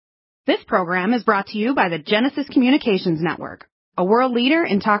This program is brought to you by the Genesis Communications Network, a world leader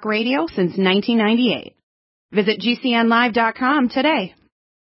in talk radio since 1998. Visit GCNlive.com today.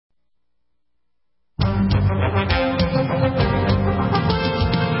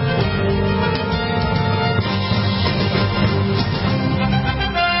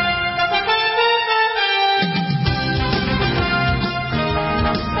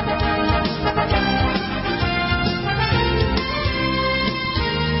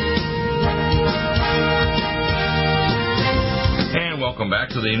 Welcome back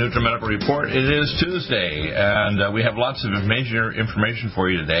to the NutriMedical Report. It is Tuesday, and we have lots of information for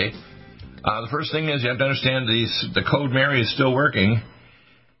you today. The first thing is you have to understand the Code Mary is still working,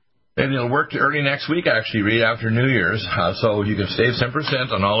 and it'll work early next week, actually, right after New Year's. So you can save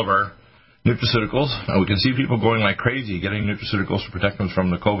 10% on all of our nutraceuticals. We can see people going like crazy getting nutraceuticals to protect them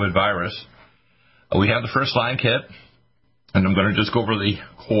from the COVID virus. We have the first line kit, and I'm going to just go over the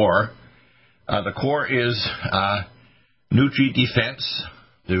core. The core is Nutri-Defense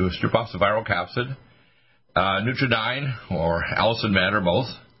to strip off the viral capsid, Nutridyne or allicin matter, both,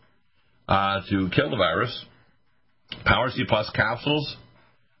 to kill the virus, Power C Plus capsules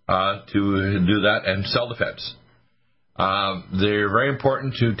to do that, and cell defense. They're very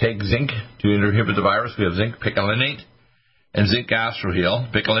important to take zinc to inhibit the virus. We have zinc picolinate and zinc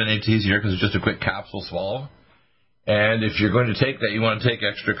gastroheal. Picolinate's easier because it's just a quick capsule swallow. And if you're going to take that, you want to take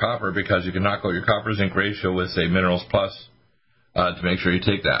extra copper because you can knock out your copper-zinc ratio with, say, Minerals Plus to make sure you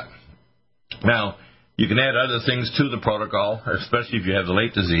take that. Now, you can add other things to the protocol, especially if you have the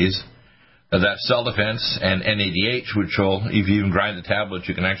late disease. That's cell defense and NADH, which will, if you even grind the tablets,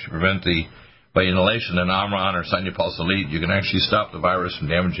 you can actually prevent by inhalation, an Omron or Sinupulse Elite, you can actually stop the virus from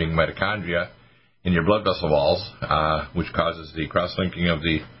damaging mitochondria in your blood vessel walls, which causes the cross-linking of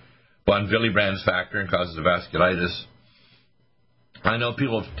the von Willebrand's factor and causes the vasculitis. I know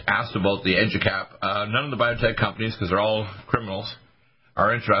people have asked about the EduCap. None of the biotech companies, because they're all criminals,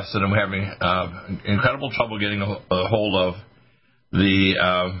 are interested in having incredible trouble getting a hold of the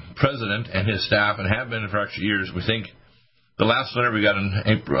president and his staff, and have been for extra years. We think the last letter we got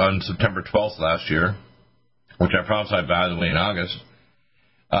on September 12th last year, which I prophesied, by the way, in August,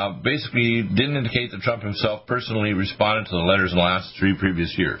 basically didn't indicate that Trump himself personally responded to the letters in the last 3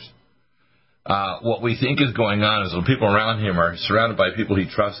 previous years. What we think is going on is the people around him are surrounded by people he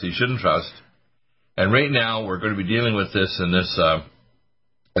trusts, he shouldn't trust. And right now we're going to be dealing with this in this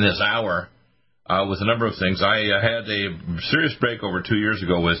hour with a number of things. I had a serious break over 2 years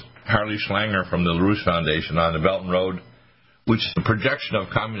ago with Harley Schlanger from the LaRouche Foundation on the Belt and Road, which is a projection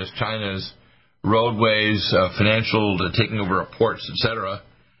of communist China's roadways, financial taking over of ports, etc.,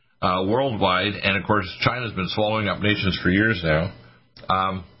 worldwide. And, of course, China's been swallowing up nations for years now.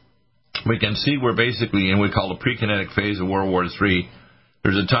 We can see we're basically in what we call the pre-kinetic phase of World War III.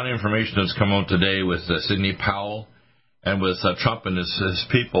 There's a ton of information that's come out today with Sidney Powell and with Trump and his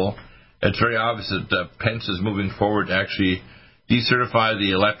people. It's very obvious that Pence is moving forward to actually decertify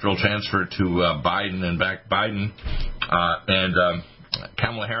the electoral transfer to Biden and back Biden. And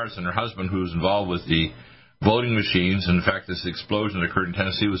Kamala Harris and her husband, who's involved with the voting machines. In fact, this explosion that occurred in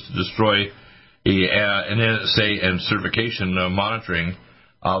Tennessee was to destroy an NSA and certification monitoring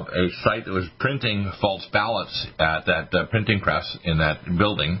of a site that was printing false ballots at that printing press in that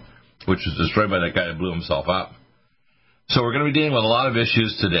building, which was destroyed by that guy that blew himself up. So we're going to be dealing with a lot of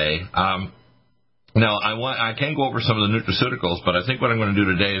issues today. Now, I can go over some of the nutraceuticals, but I think what I'm going to do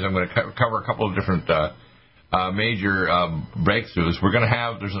today is I'm going to cover a couple of different major breakthroughs.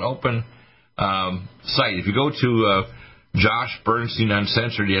 There's an open site. If you go to Josh Bernstein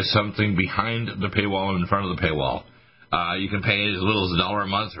Uncensored, he has something behind the paywall and in front of the paywall. You can pay as little as $1 a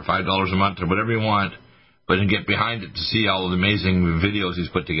month or $5 a month or whatever you want, but you can get behind it to see all of the amazing videos he's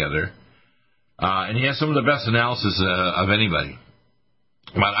put together. And he has some of the best analysis of anybody.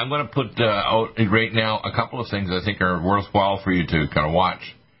 But I'm going to put out right now a couple of things I think are worthwhile for you to kind of watch.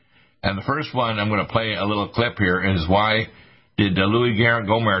 And the first one, I'm going to play a little clip here, is why did Louis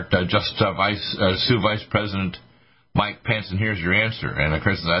Gohmert just sue Vice President Mike Pence? And here's your answer. And, of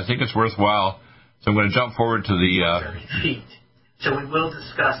course, I think it's worthwhile. So I'm going to jump forward to the sheet. So we will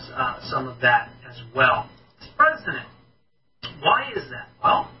discuss some of that as well. President, why is that?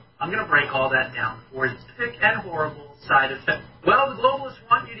 Well, I'm going to break all that down for horrific and horrible side effects. Well, the globalists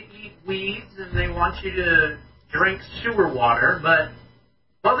want you to eat weeds and they want you to drink sewer water, but,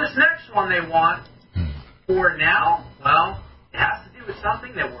 well, this next one they want for now, well, it has to do with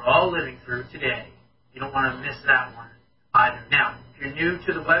something that we're all living through today. You don't want to miss that one either. Now, if you're new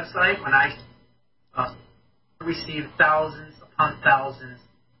to the website, when I received thousands upon thousands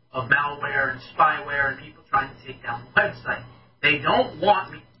of malware and spyware and people trying to take down the website. They don't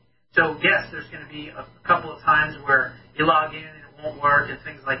want me. So, yes, there's going to be a couple of times where you log in and it won't work and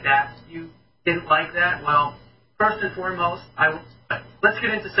things like that. You didn't like that? Well, first and foremost, let's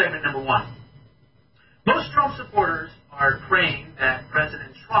get into segment number one. Most Trump supporters are praying that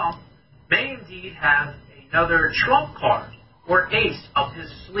President Trump may indeed have another Trump card or ace up his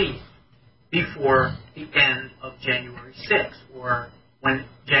sleeve before the end of January 6th, or when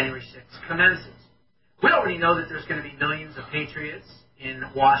January 6th commences. We already know that there's going to be millions of patriots in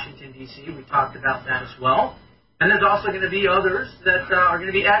Washington, D.C. We talked about that as well. And there's also going to be others that are going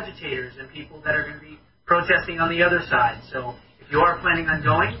to be agitators and people that are going to be protesting on the other side. So if you are planning on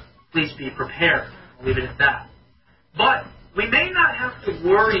going, please be prepared. I'll leave it at that. But we may not have to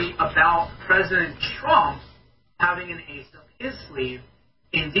worry about President Trump having an ace up his sleeve.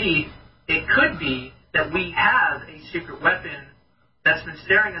 Indeed, it could be that we have a secret weapon that's been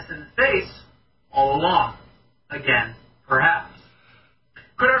staring us in the face all along. Again, perhaps.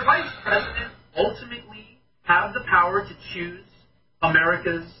 Could our vice president ultimately have the power to choose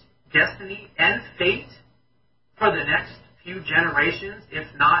America's destiny and fate for the next few generations, if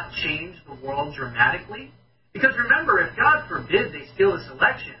not change the world dramatically? Because remember, if God forbid they steal this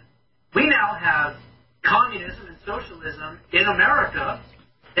election, we now have communism and socialism in America,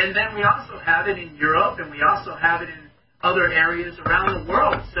 and then we also have it in Europe, and we also have it in other areas around the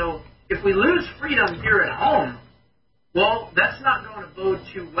world. So if we lose freedom here at home, well, that's not going to bode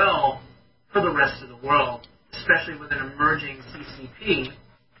too well for the rest of the world, especially with an emerging CCP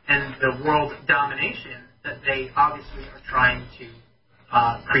and the world domination that they obviously are trying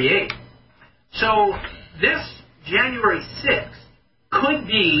to create. So this January 6th could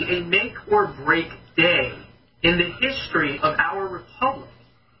be a make-or-break day in the history of our republic.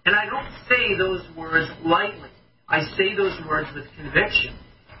 And I don't say those words lightly. I say those words with conviction.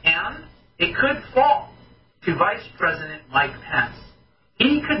 And it could fall to Vice President Mike Pence.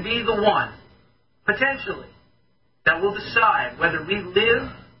 He could be the one, potentially, that will decide whether we live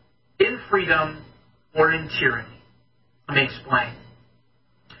in freedom or in tyranny. Let me explain.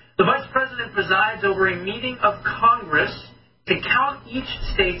 The Vice President presides over a meeting of Congress to count each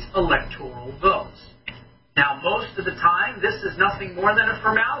state's electoral votes. Now, most of the time, this is nothing more than a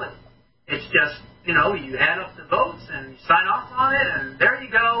formality. It's just, you add up the votes and you sign off on it, and there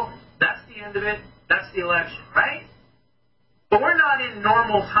you go. That's the end of it. That's the election, right? But we're not in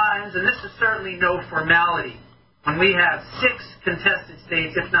normal times, and this is certainly no formality. When we have 6 contested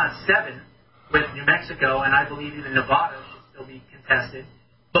states, if not 7, with New Mexico, and I believe even Nevada should still be contested.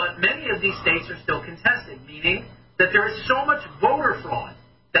 But many of these states are still contested, meaning that there is so much voter fraud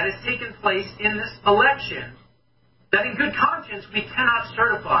that has taken place in this election that in good conscience we cannot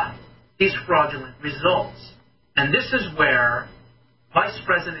certify these fraudulent results. And this is where Vice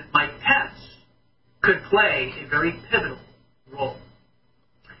President Mike Pence could play a very pivotal role.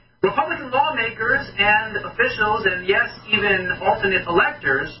 Republican lawmakers and officials, and yes, even alternate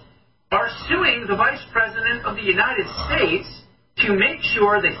electors, are suing the Vice President of the United States to make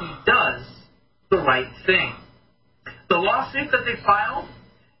sure that he does the right thing. The lawsuit that they filed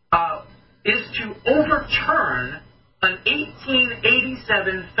is to overturn an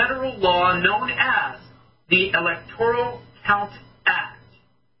 1887 federal law known as the Electoral Count Act,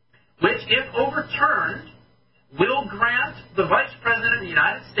 which, if overturned, will grant the Vice President of the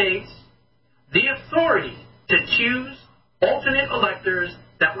United States the authority to choose alternate electors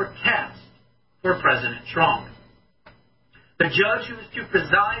that were cast for President Trump. The judge who is to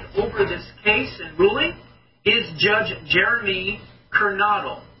preside over this case and ruling is Judge Jeremy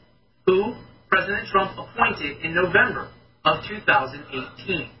Kernodle, who President Trump appointed in November of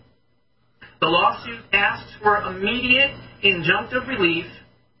 2018. The lawsuit asks for immediate injunctive relief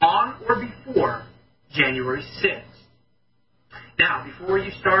on or before January 6th. Now, before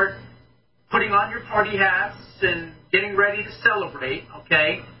you start putting on your party hats and getting ready to celebrate,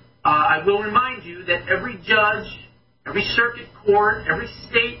 I will remind you that every judge, every circuit court, every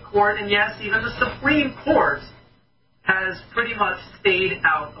state court, and yes, even the Supreme Court has pretty much stayed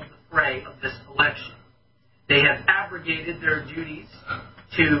out of the fray of this election. They have abrogated their duties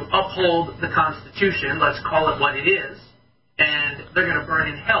to uphold the Constitution, let's call it what it is, and they're going to burn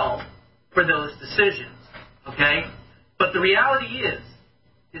in hell for those decisions, But the reality is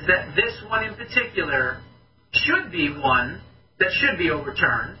that this one in particular should be one that should be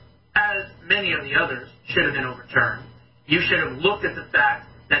overturned, as many of the others should have been overturned. You should have looked at the fact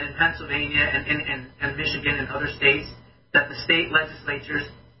that in Pennsylvania and Michigan and other states, that the state legislatures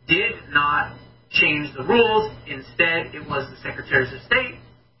did not change the rules. Instead, it was the secretaries of state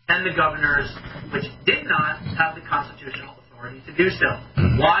and the governors, which did not have the constitutional authority to do so.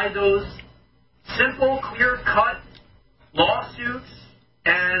 Why those simple, clear-cut lawsuits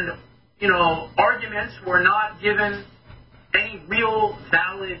and arguments were not given any real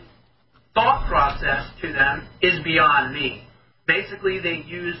valid thought process to them is beyond me. Basically, they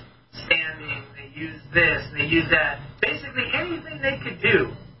used standing, they used this, and they used that. Basically, anything they could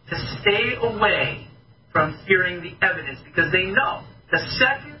do to stay away from hearing the evidence, because they know the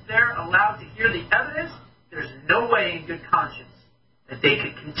second they're allowed to hear the evidence, there's no way in good conscience that they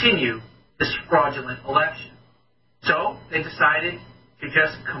could continue this fraudulent election. So they decided to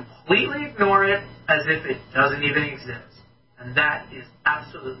just completely ignore it as if it doesn't even exist. And that is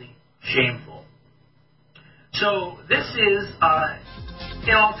absolutely shameful. So this is,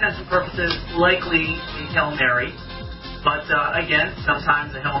 in all intents and purposes, likely a Hail Mary. But again,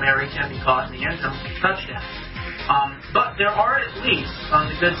 sometimes a Hail Mary can be caught in the end zone for a touchdown. But there are at least, on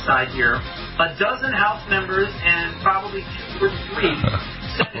the good side here, a dozen House members and probably 2 or 3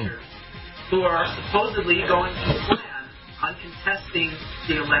 senators who are supposedly going to plan on contesting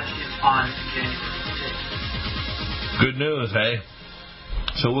the election on January 6th. Good news, hey?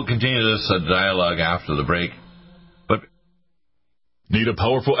 So we'll continue this dialogue after the break. Need a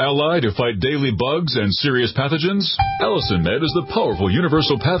powerful ally to fight daily bugs and serious pathogens? AllicinMed is the powerful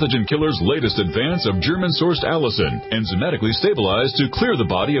universal pathogen killer's latest advance of German-sourced allicin, enzymatically stabilized to clear the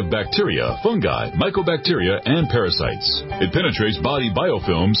body of bacteria, fungi, mycobacteria, and parasites. It penetrates body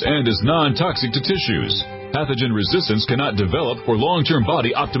biofilms and is non-toxic to tissues. Pathogen resistance cannot develop for long-term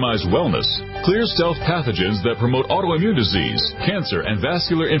body-optimized wellness. Clear stealth pathogens that promote autoimmune disease, cancer, and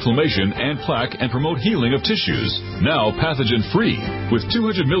vascular inflammation and plaque and promote healing of tissues. Now pathogen-free. With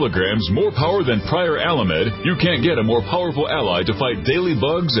 200 milligrams more power than prior Alamed, you can't get a more powerful ally to fight daily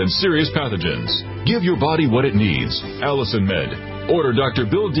bugs and serious pathogens. Give your body what it needs. AllicinMed. Order Dr.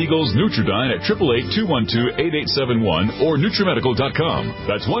 Bill Deagle's Nutridyne at 888-212-8871 or NutriMedical.com.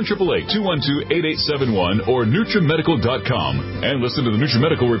 That's 1-888-212-8871 or NutriMedical.com. And listen to the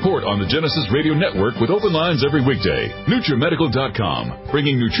NutriMedical Report on the Genesis Radio Network with open lines every weekday. NutriMedical.com,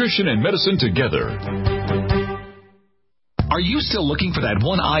 bringing nutrition and medicine together. Are you still looking for that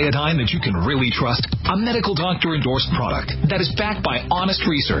one iodine that you can really trust? A medical doctor-endorsed product that is backed by honest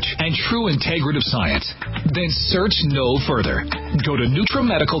research and true integrative science? Then search no further. Go to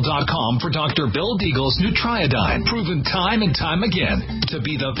NutriMedical.com for Dr. Bill Deagle's Nutriodine, proven time and time again to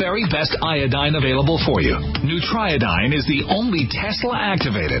be the very best iodine available for you. Nutriodine is the only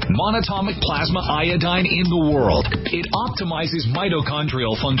Tesla-activated monatomic plasma iodine in the world. It optimizes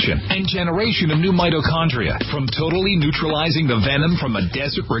mitochondrial function and generation of new mitochondria from totally neutralizing the venom from a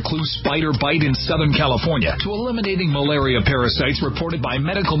desert recluse spider bite in Southern California to eliminating malaria parasites reported by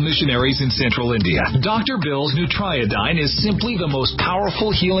medical missionaries in central India. Dr. Bill's Nutriodine is simply the most powerful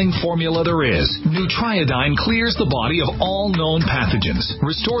healing formula there is. Nutriodine clears the body of all known pathogens,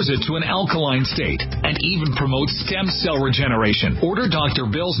 restores it to an alkaline state, and even promotes stem cell regeneration. Order Dr.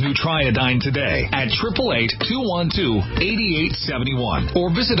 Bill's Nutriodine today at 888-212-8871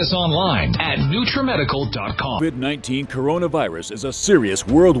 or visit us online at NutriMedical.com. COVID-19 coronavirus is a serious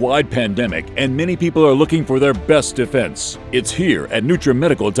worldwide pandemic, and many people are looking for their best defense. It's here at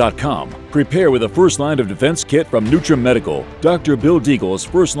NutriMedical.com. Prepare with a first line of defense kit from NutriMedical. Dr. Bill Deagle's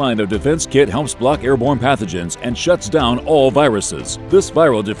first line of defense kit helps block airborne pathogens and shuts down all viruses. This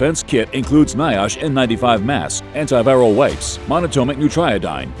viral defense kit includes NIOSH N95 mask, antiviral wipes, monatomic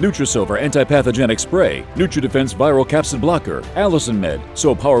Nutriodine, NutriSilver antipathogenic spray, NutriDefense viral capsid blocker, AllicinMed,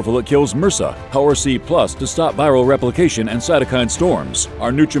 so powerful it kills MRSA, Power C Plus to stop viral replication and cytokine storms.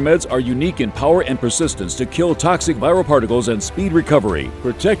 Our NutriMeds are unique in power and persistence to kill toxic viral particles and speed recovery.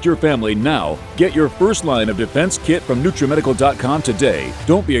 Protect your family now. Get your first line of defense kit from NutriMedical.com today.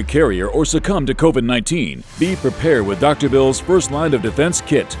 Don't be a carrier or succumb to COVID-19. Be prepared with Dr. Bill's first line of defense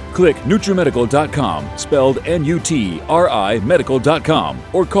kit. Click NutriMedical.com, spelled N-U-T-R-I Medical.com,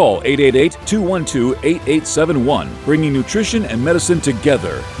 or call 888-212-8871, bringing nutrition and medicine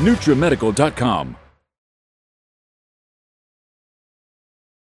together. NutriMedical.com.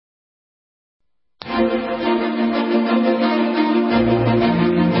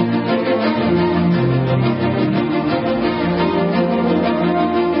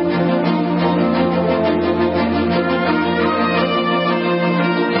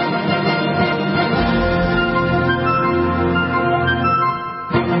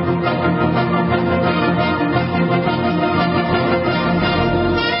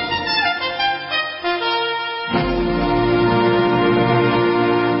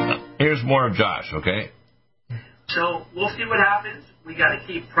 More of Josh, okay? So we'll see what happens. We got to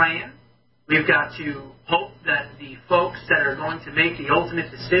keep praying. We've got to hope that the folks that are going to make the ultimate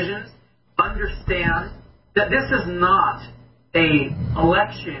decisions understand that this is not an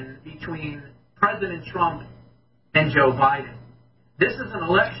election between President Trump and Joe Biden. This is an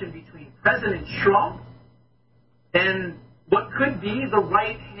election between President Trump and what could be the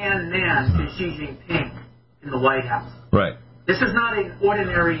right-hand man to Xi Jinping in the White House. Right. This is not an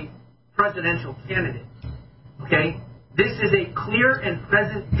ordinary presidential candidate, okay? This is a clear and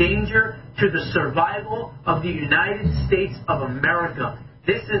present danger to the survival of the United States of America.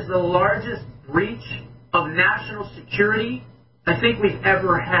 This is the largest breach of national security I think we've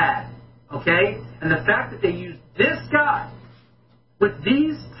ever had, okay? And the fact that they use this guy with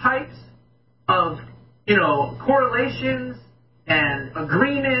these types of, correlations and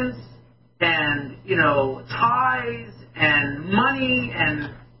agreements and, ties and money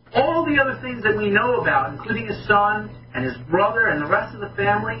and all the other things that we know about, including his son and his brother and the rest of the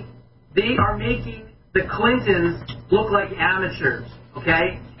family, they are making the Clintons look like amateurs,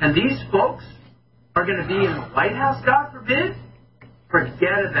 okay? And these folks are going to be in the White House, God forbid?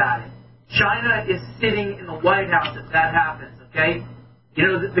 Forget about it. China is sitting in the White House if that happens, okay?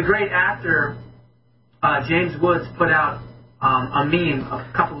 The great actor James Woods put out a meme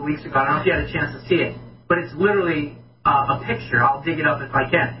a couple of weeks ago. I don't know if you had a chance to see it, but it's literally a picture. I'll dig it up if I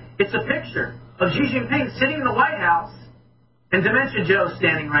can. It's a picture of Xi Jinping sitting in the White House and Dementia Joe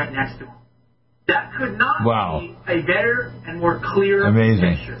standing right next to him. That could not be a better and more clear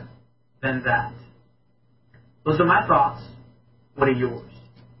picture than that. Those are my thoughts. What are yours?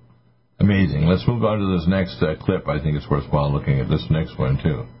 Amazing. Let's move on to this next clip. I think it's worthwhile looking at this next one,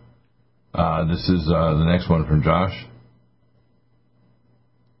 too. This is the next one from Josh.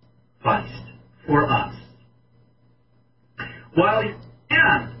 Christ for us. While you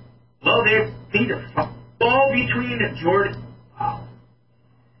can, they need to fall between Jordan. Wow.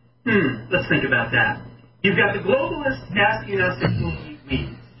 Let's think about that. You've got the globalists asking us if we'll eat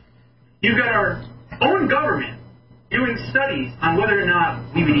weeds. You've got our own government doing studies on whether or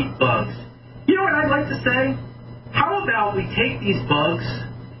not we would eat bugs. You know what I'd like to say? How about we take these bugs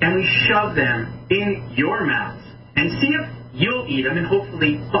and we shove them in your mouth and see if you'll eat them and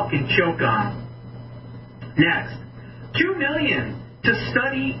hopefully fucking choke on them. Next, $2 million to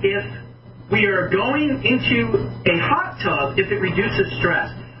study if we are going into a hot tub if it reduces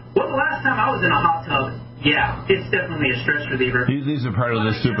stress. Well, the last time I was in a hot tub, yeah, it's definitely a stress reliever. These are part of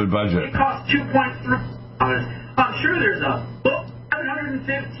the stupid budget. It costs $2.3. I'm sure there's a book,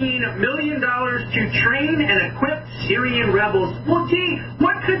 $715 million to train and equip Syrian rebels. Well, gee,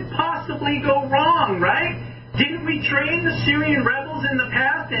 what could possibly go wrong, right? Didn't we train the Syrian rebels in the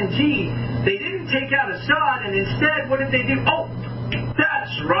past? And gee, they didn't take out Assad, and instead, what did they do? Oh,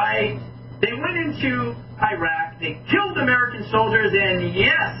 that's right. They went into Iraq, they killed American soldiers, and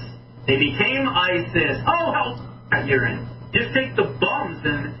yes, they became ISIS. Oh, hell, you're in. Just take the bums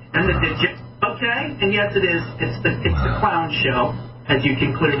and the digit. Okay, and yes, it is. It's the clown show, as you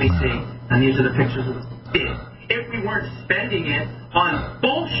can clearly see. And these are the pictures of the bid. If we weren't spending it on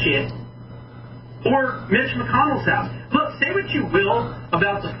bullshit or Mitch McConnell's house. Look, say what you will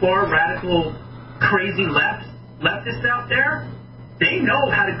about the far radical, crazy leftists out there. They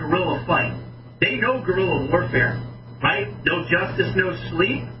know how to guerrilla fight. They know guerrilla warfare, right? No justice, no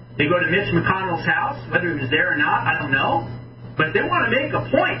sleep. They go to Mitch McConnell's house, whether he was there or not, I don't know. But if they want to make a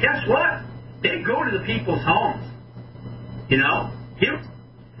point, guess what? They go to the people's homes.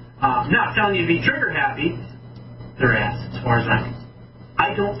 I'm not telling you to be trigger happy. Their ass, as far as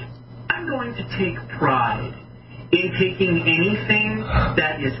I'm going to take pride in taking anything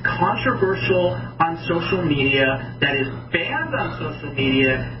that is controversial on social media, that is banned on social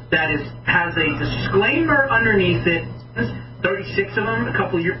media, that has a disclaimer underneath it. 36 of them, a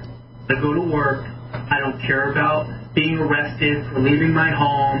couple of years. I go to work. I don't care about being arrested for leaving my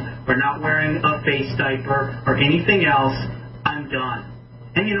home or not wearing a face diaper or anything else. I'm done.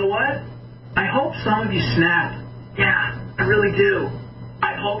 And you know what? I hope some of you snap. Yeah, I really do.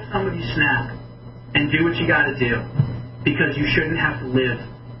 I hope some of you snap and do what you got to do, because you shouldn't have to live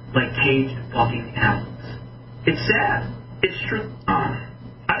like caged fucking animals. It's sad. It's true. I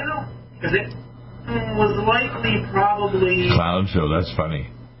don't know, because it was likely probably... Clown show, that's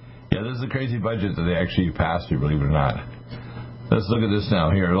funny. Yeah, this is a crazy budget that they actually passed here, believe it or not. Let's look at this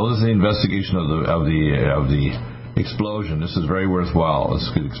now. Here, well, this is the investigation of the explosion. This is very worthwhile. This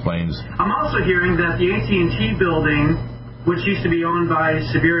explains. I'm also hearing that the AT&T building, which used to be owned by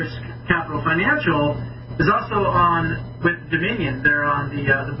Severus Capital Financial, is also on with Dominion. They're on the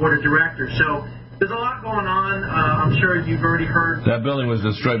board of directors. So there's a lot going on. I'm sure you've already heard. That building was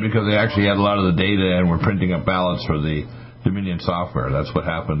destroyed because they actually had a lot of the data and were printing up ballots for the Dominion software. That's what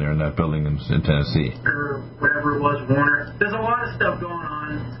happened there in that building in Tennessee. Or whatever it was, Warner. There's a lot of stuff going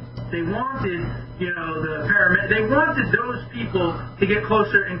on. They wanted, the paramedics. They wanted those people to get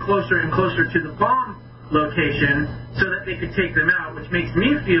closer and closer and closer to the bomb location so that they could take them out, which makes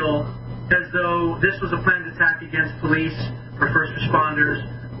me feel as though this was a planned attack against police or first responders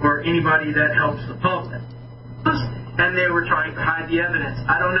or anybody that helps the public. And they were trying to hide the evidence.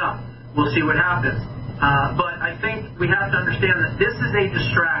 I don't know. We'll see what happens. But I think we have to understand that this is a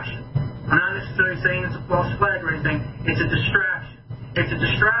distraction. I'm not necessarily saying it's a false flag or anything. It's a distraction. It's a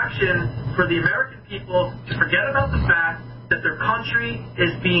distraction for the American people to forget about the fact that their country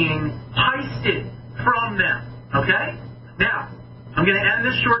is being heisted from them. Okay? Now, I'm going to end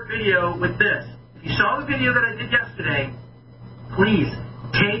this short video with this. If you saw the video that I did yesterday, please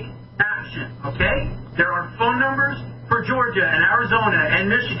take action, okay? There are phone numbers for Georgia and Arizona and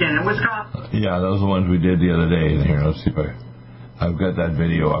Michigan and Wisconsin. Yeah, those are the ones we did the other day. Here, let's see if I've got that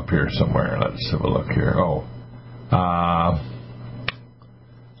video up here somewhere. Let's have a look here.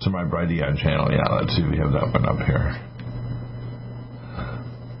 It's on my Bright Eon channel. Yeah, let's see if we have that one up here.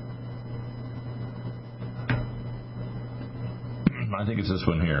 I think it's this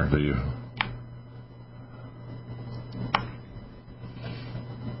one here.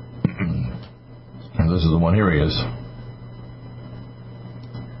 And this is the one. Here he is.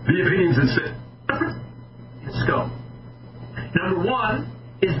 The opinions and scope. Number one,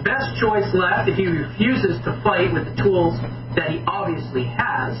 his best choice left, if he refuses to fight with the tools that he obviously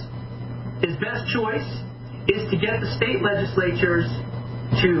has, his best choice is to get the state legislatures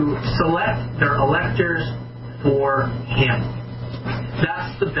to select their electors for him.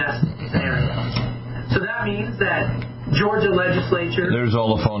 That's the best scenario. So that means that Georgia legislature... There's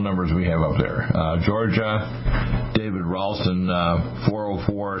all the phone numbers we have up there. Georgia, David Ralston,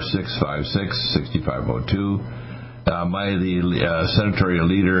 404-656-6502. The senatorial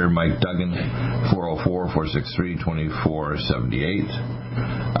leader, Mike Duggan,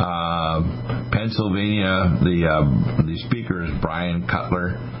 404-463-2478. Pennsylvania, the speaker is Brian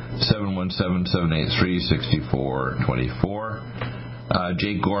Cutler, 717-783-6424.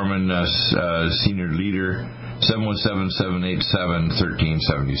 Jake Gorman, senior leader,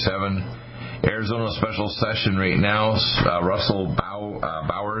 717-787-1377. Arizona special session right now, Russell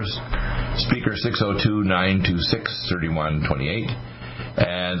Bowers, speaker 602-926-3128.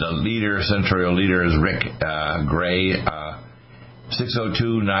 And the leader, senatorial leader, is Rick Gray,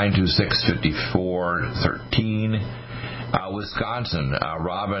 602-926-5413. Wisconsin,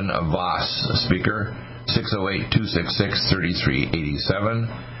 Robin Voss, speaker, 608-266-3387.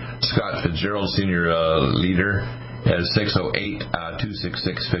 Scott Fitzgerald, senior leader, has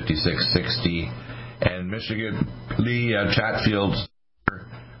 608-266-5660. And Michigan, Lee Chatfield,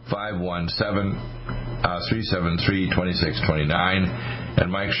 517-373-2629.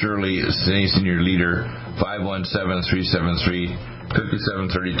 And Mike Shirley, senior leader,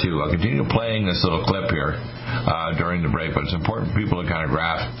 517-373-5732. I'll continue playing this little clip here during the break, but it's important for people to kind of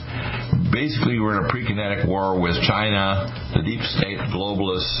grasp. Basically, we're in a pre-kinetic war with China, the deep state,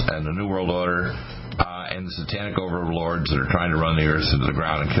 globalists, and the New World Order, and the satanic overlords that are trying to run the earth into the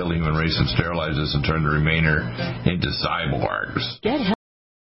ground and kill the human race and sterilize us and turn the remainder into cyborgs.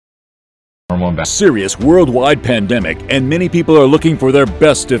 Serious worldwide pandemic, and many people are looking for their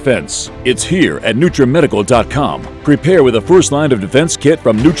best defense. It's here at NutriMedical.com. Prepare with a first line of defense kit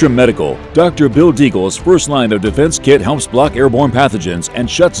from NutriMedical. Dr. Bill Deagle's first line of defense kit helps block airborne pathogens and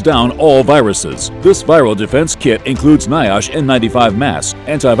shuts down all viruses. This viral defense kit includes NIOSH N95 mask,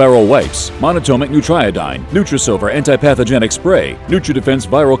 antiviral wipes, monatomic Nutriodine, Nutrisilver antipathogenic spray, NutriDefense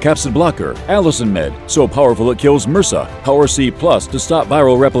viral capsid blocker, Allison Med, so powerful it kills MRSA, Power C Plus to stop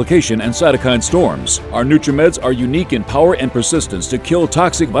viral replication and cytokine storms. Our NutriMeds are unique in power and persistence to kill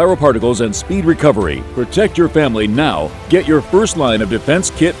toxic viral particles and speed recovery. Protect your family now. Get your first line of defense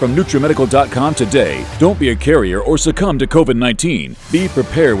kit from NutriMedical.com today. Don't be a carrier or succumb to COVID-19. Be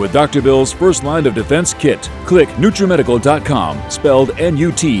prepared with Dr. Bill's first line of defense kit. Click NutriMedical.com, spelled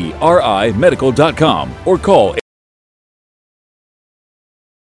N-U-T-R-I medical.com, or call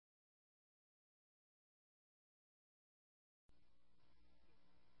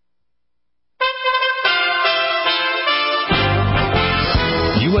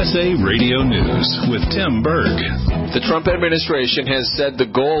USA Radio News with Tim Berg. The Trump administration has said the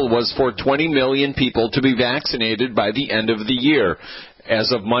goal was for 20 million people to be vaccinated by the end of the year.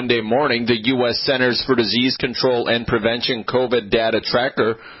 As of Monday morning, the U.S. Centers for Disease Control and Prevention COVID data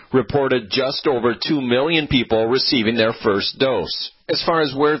tracker reported just over 2 million people receiving their first dose. As far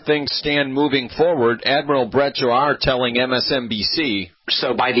as where things stand moving forward, Admiral Brett Johar telling MSNBC,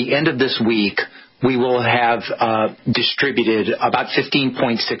 so by the end of this week, we will have distributed about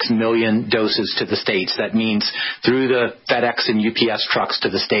 15.6 million doses to the states. That means through the FedEx and UPS trucks to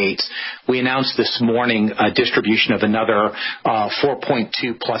the states. We announced this morning a distribution of another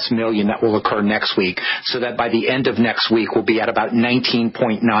 4.2 plus million that will occur next week, so that by the end of next week we'll be at about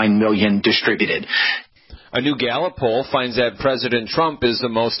 19.9 million distributed. A new Gallup poll finds that President Trump is the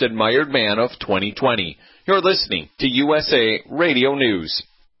most admired man of 2020. You're listening to USA Radio News.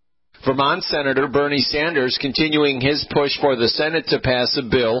 Vermont Senator Bernie Sanders continuing his push for the Senate to pass a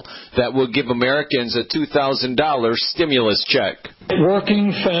bill that will give Americans a $2,000 stimulus check.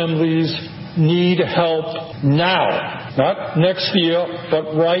 Working families need help now, not next year,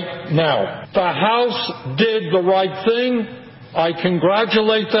 but right now. The House did the right thing. I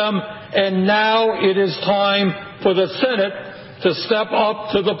congratulate them, and now it is time for the Senate to step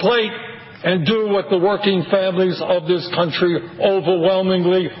up to the plate and do what the working families of this country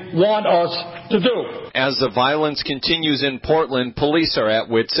overwhelmingly want us to do. As the violence continues in Portland, police are at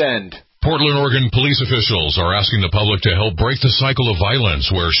wit's end. Portland, Oregon police officials are asking the public to help break the cycle of violence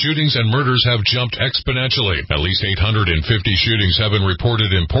where shootings and murders have jumped exponentially. At least 850 shootings have been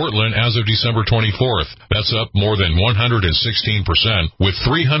reported in Portland as of December 24th. That's up more than 116%, with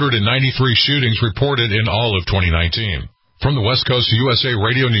 393 shootings reported in all of 2019. From the West Coast USA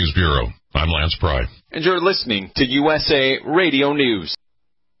Radio News Bureau, I'm Lance Pry. And you're listening to USA Radio News.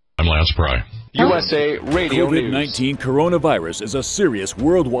 I'm Lance Pry. USA Radio News. COVID-19 coronavirus is a serious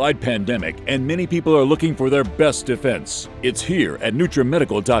worldwide pandemic, and many people are looking for their best defense. It's here at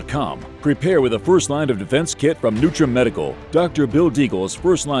NutriMedical.com. Prepare with a first line of defense kit from NutriMedical. Dr. Bill Deagle's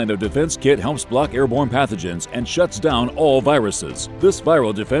first line of defense kit helps block airborne pathogens and shuts down all viruses. This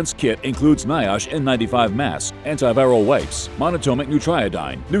viral defense kit includes NIOSH N95 mask, antiviral wipes, monatomic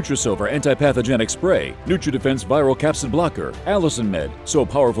Nutriodine, Nutrisilver antipathogenic spray, NutriDefense viral capsid blocker, Allison Med, so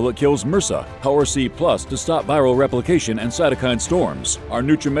powerful it kills MRSA, Power C Plus to stop viral replication and cytokine storms. Our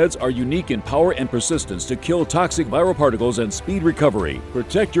NutriMeds are unique in power and persistence to kill toxic viral particles and speed recovery.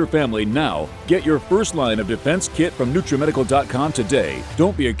 Protect your family now. Get your first line of defense kit from NutriMedical.com today.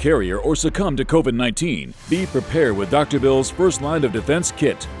 Don't be a carrier or succumb to COVID-19. Be prepared with Dr. Bill's first line of defense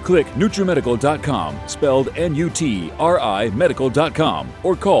kit. Click NutriMedical.com, spelled N-U-T-R-I medical.com,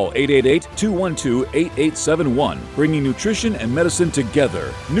 or call 888-212-8871, bringing nutrition and medicine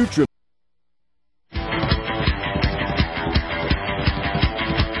together.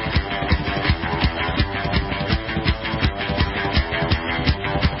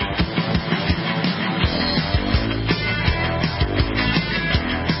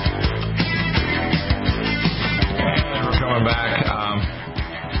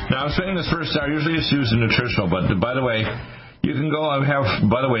 First hour, usually just use the nutritional, but by the way, you can go and have,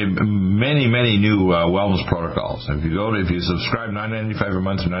 by the way, many new wellness protocols. If you subscribe $9.95 a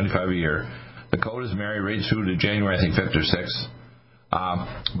month or $95 a year, the code is Mary right through to January, I think 5th or 6th.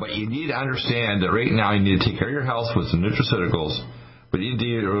 But you need to understand that right now you need to take care of your health with some nutraceuticals, but you need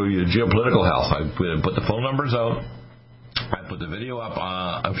your geopolitical health. I put the phone numbers out. I put the video up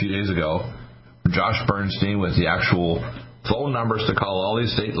a few days ago. Josh Bernstein with the actual phone numbers to call all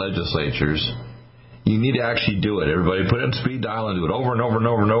these state legislatures. You need to actually do it. Everybody put it in speed dial and do it over and over and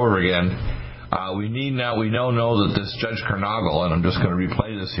over and over again. We know that this Judge Kernagel, and I'm just going to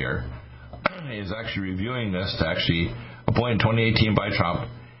replay this here, is actually reviewing this to actually appoint in 2018 by Trump.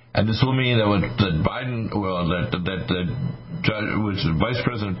 And this will mean that Vice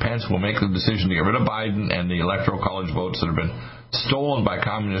President Pence will make the decision to get rid of Biden and the Electoral College votes that have been stolen by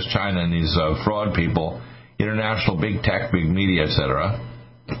Communist China and these fraud people, international big tech, big media, etc.,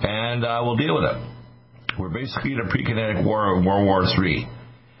 and we'll deal with it. We're basically in a pre-kinetic war of World War III.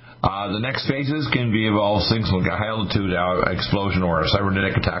 The next phases can be involved things like a high-altitude explosion or a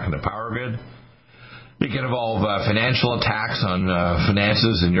cybernetic attack on the power grid. It can involve financial attacks on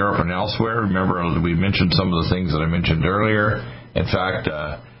finances in Europe and elsewhere. Remember, we mentioned some of the things that I mentioned earlier. In fact,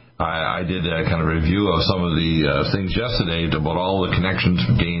 I did a kind of review of some of the things yesterday about all the connections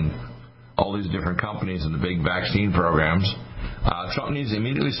between all these different companies and the big vaccine programs. Trump needs to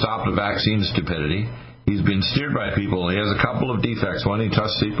immediately stop the vaccine stupidity. He's been steered by people. He has a couple of defects. One, he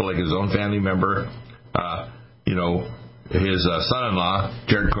trusts people like his own family member, his son-in-law,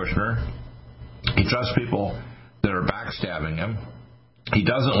 Jared Kushner. He trusts people that are backstabbing him. He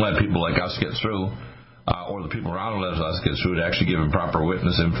doesn't let people like us get through, or the people around him let us get through to actually give him proper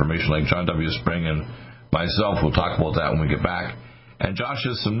witness information like John W. Spring and myself. We'll talk about that when we get back. And Josh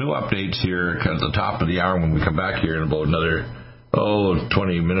has some new updates here at the top of the hour when we come back here in about another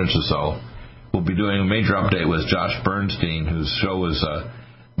 20 minutes or so. We'll be doing a major update with Josh Bernstein, whose show is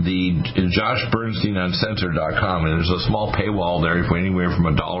the Josh Bernstein Uncensored.com, and there's a small paywall there for anywhere from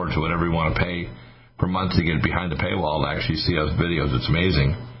 $1 to whatever you want to pay per month to get behind the paywall to actually see those videos. It's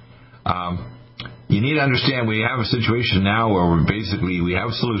amazing. You need to understand we have a situation now where we have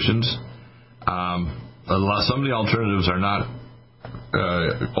solutions. Some of the alternatives are not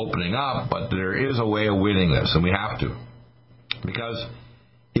opening up, but there is a way of winning this, and we have to. Because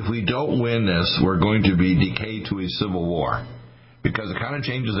if we don't win this, we're going to be decayed to a civil war. Because the kind of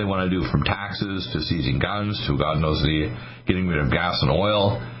changes they want to do, from taxes to seizing guns to, God knows, getting rid of gas and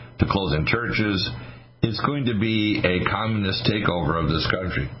oil to closing churches, it's going to be a communist takeover of this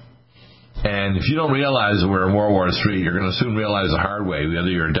country. And if you don't realize we're in World War III, you're going to soon realize the hard way, whether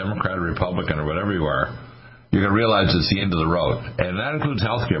you're a Democrat or Republican or whatever you are, you're going to realize it's the end of the road. And that includes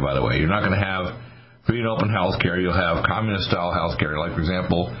health care, by the way. You're not going to have free and open health care. You'll have communist-style health care. Like, for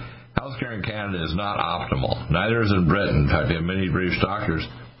example, health care in Canada is not optimal. Neither is in Britain. In fact, they have many British doctors.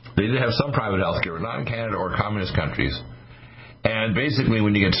 They did have some private health care, but not in Canada or communist countries. And basically,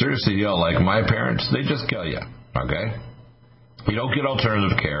 when you get seriously ill, like my parents, they just kill you, okay? You don't get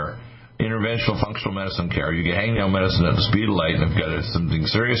alternative care, interventional functional medicine care. You get hangnail medicine at the speed of light, and if you've got something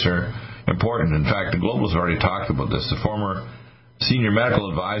serious or important. In fact, the Globals have already talked about this. The former senior medical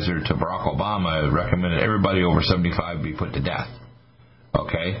advisor to Barack Obama recommended everybody over 75 be put to death,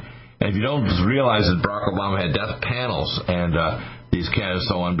 okay? And if you don't realize that Barack Obama had death panels and these and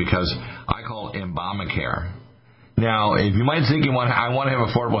so on, because I call it Obamacare. Now, if you might think I want to have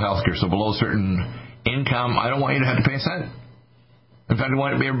affordable health care, so below a certain income, I don't want you to have to pay a cent. In fact, I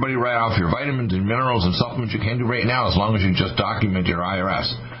want everybody to write off your vitamins and minerals and supplements you can do right now, as long as you just document your IRS.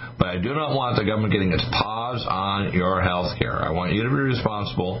 But I do not want the government getting its paws on your health care. I want you to be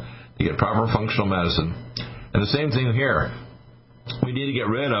responsible to get proper functional medicine. And the same thing here. We need to get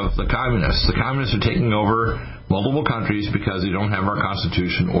rid of the communists. The communists are taking over multiple countries because they don't have our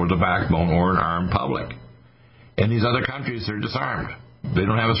Constitution or the backbone or an armed public. In these other countries, they're disarmed. They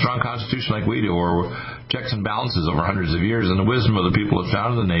don't have a strong constitution like we do, or checks and balances over hundreds of years, and the wisdom of the people that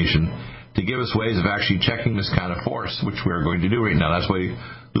founded the nation to give us ways of actually checking this kind of force, which we're going to do right now. That's why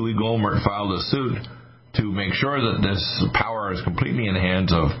Louis Gohmert filed a suit to make sure that this power is completely in the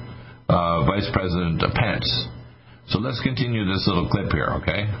hands of Vice President Pence. So let's continue this little clip here,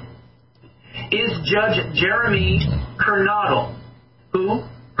 okay? Is Judge Jeremy Kernodle, who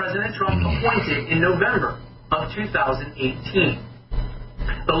President Trump appointed in November of 2018.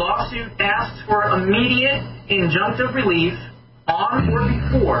 The lawsuit asks for immediate injunctive relief on or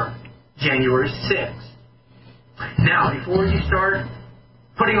before January 6th. Now, before you start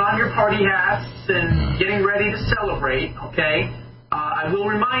putting on your party hats and getting ready to celebrate, okay, I will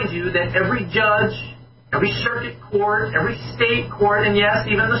remind you that every judge, every circuit court, every state court, and yes,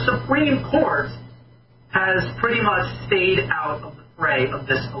 even the Supreme Court has pretty much stayed out of the fray of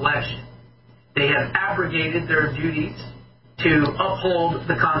this election. They have abrogated their duties to uphold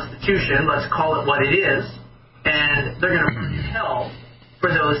the Constitution, let's call it what it is, and they're going to burn in hell for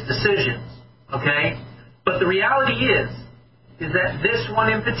those decisions, okay? But the reality is that this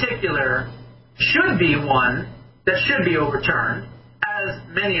one in particular should be one that should be overturned, as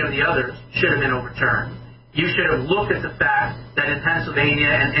many of the others should have been overturned. You should have looked at the fact that in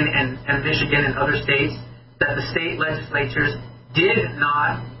Pennsylvania and Michigan and other states, that the state legislatures did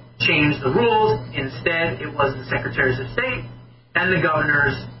not change the rules. Instead, it was the secretaries of state and the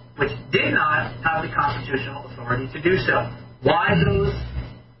governors, which did not have the constitutional authority to do so. Why those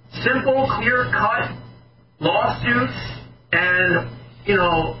simple, clear-cut lawsuits and,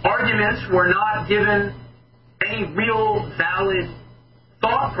 arguments were not given any real valid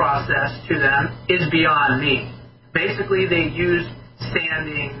thought process to them is beyond me. Basically, they used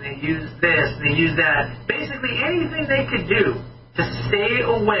standing, they used this, they used that. Basically, anything they could do to stay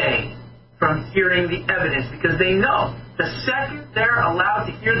away from hearing the evidence, because they know the second they're allowed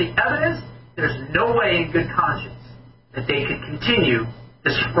to hear the evidence, there's no way in good conscience that they could continue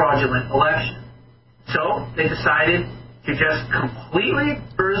this fraudulent election. So they decided to just completely,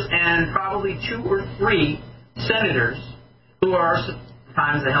 and probably 2 or 3 senators who are,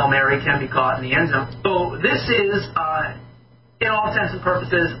 sometimes the Hail Mary can be caught in the end zone. So this is, in all intents and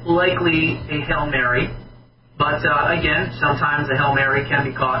purposes, likely a Hail Mary. But again, sometimes the Hail Mary can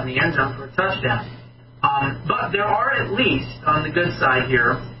be caught in the end zone for a touchdown. But there are at least, on the good side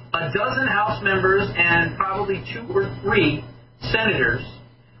here, a dozen House members and probably 2 or 3 senators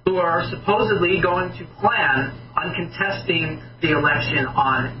who are supposedly going to plan on contesting the election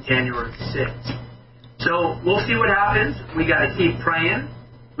on January 6th. So we'll see what happens. We got to keep praying.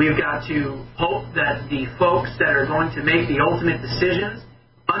 We've got to hope that the folks that are going to make the ultimate decisions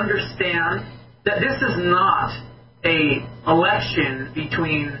understand that this is not an election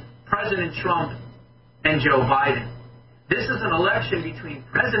between President Trump and Joe Biden. This is an election between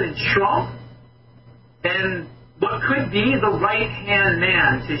President Trump and what could be the right-hand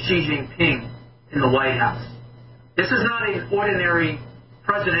man to Xi Jinping in the White House. This is not an ordinary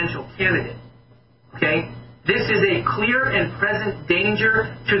presidential candidate, okay? This is a clear and present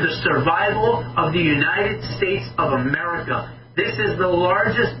danger to the survival of the United States of America. This is the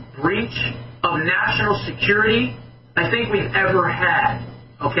largest breach of national security I think we've ever had,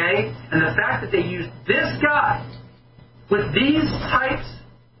 okay? And the fact that they used this guy with these types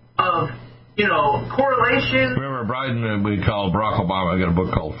of, correlation. Remember, Biden, we call Barack Obama, I got a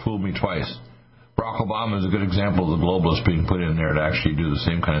book called Fool Me Twice. Barack Obama is a good example of the globalists being put in there to actually do the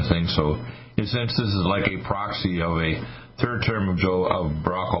same kind of thing. So, in a sense, this is like a proxy of a third term of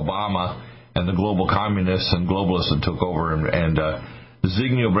Barack Obama and the global communists and globalists that took over. And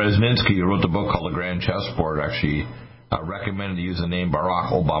Zbigniew Brzezinski, who wrote the book called The Grand Chessboard, actually recommended to use the name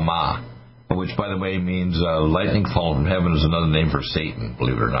Barack Obama, which, by the way, means lightning falling from heaven is another name for Satan,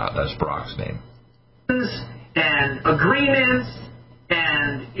 believe it or not. That's Barack's name. And agreements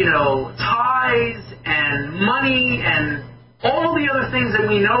and, ties and money and all the other things that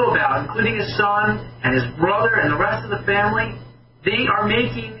we know about, including his son and his brother and the rest of the family, they are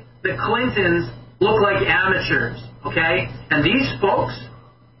making the Clintons look like amateurs, okay? And these folks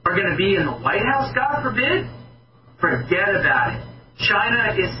are going to be in the White House, God forbid? Forget about it.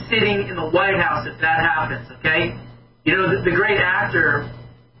 China is sitting in the White House if that happens, okay? The great actor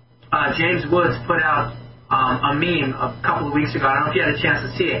James Woods put out a meme a couple of weeks ago. I don't know if you had a chance to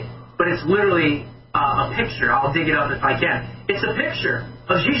see it, but it's literally a picture. I'll dig it up if I can. It's a picture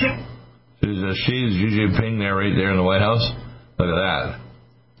of Xi Jinping. She's Xi Jinping there, right there in the White House. Look at that.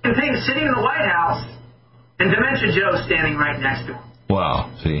 Jinping sitting in the White House, and Dementia Joe standing right next to him. Wow.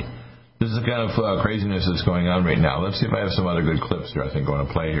 See, this is the kind of craziness that's going on right now. Let's see if I have some other good clips here. I think I want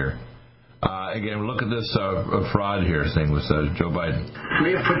to play here. Again, look at this fraud here thing with Joe Biden.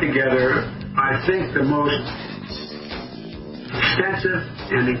 We have put together, I think, the most extensive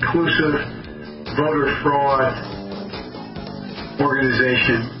and inclusive voter fraud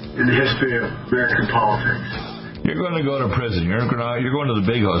organization in the history of American politics. You're going to go to prison. You're going to the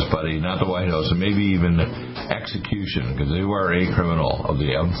big house, buddy, not the White House, and maybe even execution, because you are a criminal of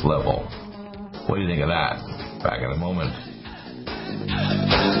the nth level. What do you think of that? Back in a moment.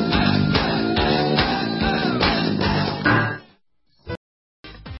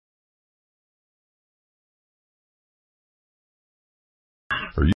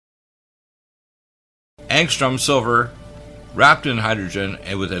 Angstrom silver wrapped in hydrogen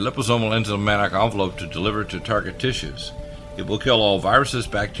and with a liposomal enzymatic envelope to deliver to target tissues. It will kill all viruses,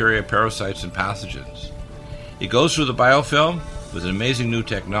 bacteria, parasites, and pathogens. It goes through the biofilm with an amazing new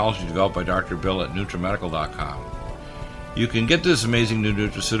technology developed by Dr. Bill at NutriMedical.com. You can get this amazing new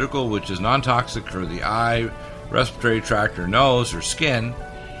nutraceutical, which is non-toxic for the eye, respiratory tract, or nose, or skin,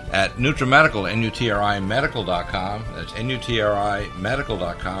 at NutriMedical, NutriMedical.com. That's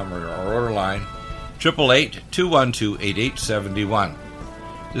NutriMedical.com, or our order line 888-212-8871.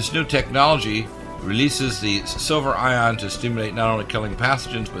 This new technology releases the silver ion to stimulate not only killing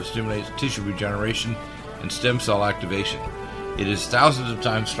pathogens, but stimulates tissue regeneration and stem cell activation. It is thousands of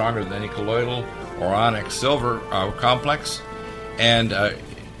times stronger than any colloidal or onyx silver complex, and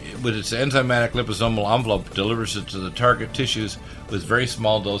with its enzymatic liposomal envelope, delivers it to the target tissues with very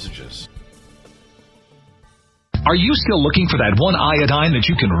small dosages. Are you still looking for that one iodine that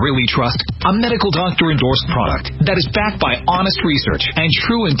you can really trust? A medical doctor endorsed product that is backed by honest research and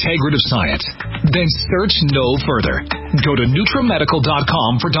true integrative science? Then search no further. Go to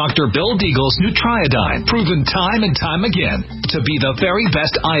NutriMedical.com for Dr. Bill Deagle's Nutriodine, proven time and time again to be the very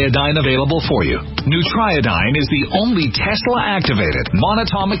best iodine available for you. Nutriodine is the only Tesla-activated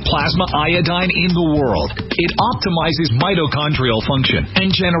monatomic plasma iodine in the world. It optimizes mitochondrial function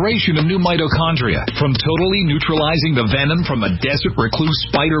and generation of new mitochondria, from totally neutralizing the venom from a desert recluse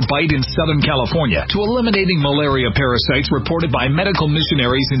spider bite in Southern California to eliminating malaria parasites reported by medical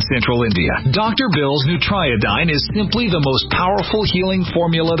missionaries in Central India. Dr. Bill's Nutriodine is simply the most powerful healing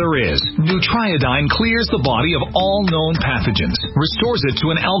formula there is. Nutriodine clears the body of all known pathogens, restores it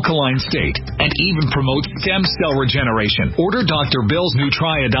to an alkaline state, and even promotes stem cell regeneration. Order Dr. Bill's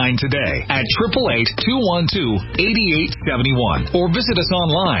Nutriodine today at 888-212-8871 or visit us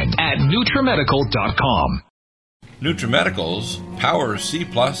online at NutriMedical.com. NutriMedical's Power C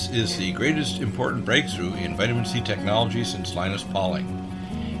Plus is the greatest important breakthrough in vitamin C technology since Linus Pauling.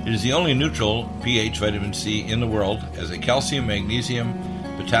 It is the only neutral pH vitamin C in the world as a calcium, magnesium,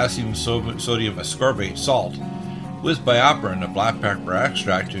 potassium, sodium ascorbate salt with BioPerine, a black pepper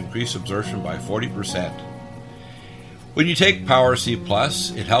extract, to increase absorption by 40%. When you take Power C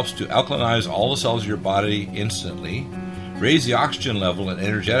Plus, it helps to alkalinize all the cells of your body instantly, raise the oxygen level and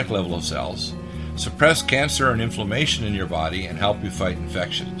energetic level of cells, suppress cancer and inflammation in your body, and help you fight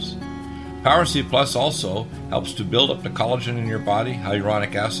infections. Power C Plus also helps to build up the collagen in your body,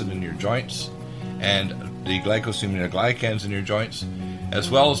 hyaluronic acid in your joints, and the glycosaminoglycans in your joints, as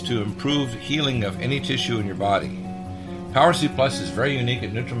well as to improve healing of any tissue in your body. Power C Plus is very unique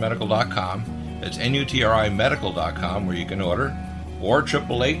at NutriMedical.com. It's NutriMedical.com where you can order, or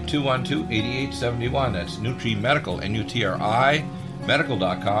 888-212-8871. That's NutriMedical, NUTRI,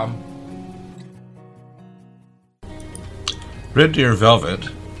 medical.com. Red Deer Velvet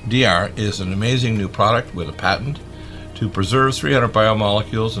DR is an amazing new product with a patent to preserve 300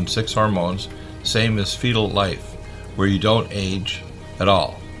 biomolecules and 6 hormones, same as fetal life, where you don't age at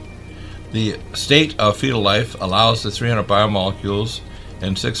all. The state of fetal life allows the 300 biomolecules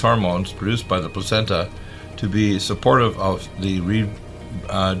and 6 hormones produced by the placenta to be supportive of the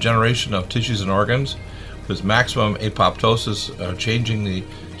regeneration of tissues and organs, with maximum apoptosis, changing the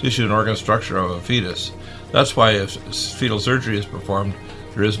tissue and organ structure of a fetus. That's why if fetal surgery is performed,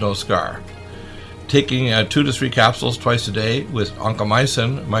 there is no scar. Taking 2 to 3 capsules twice a day with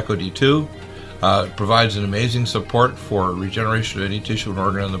oncomycin, myco-D2, provides an amazing support for regeneration of any tissue and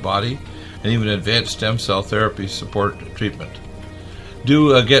organ in the body, and even advanced stem cell therapy support treatment.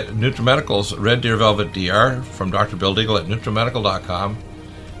 Do get NutriMedical's Red Deer Velvet DR from Dr. Bill Deagle at NutriMedical.com,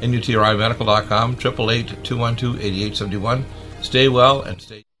 NUTRIMedical.com, 888-212-8871. Stay well and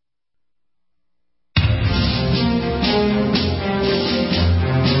stay...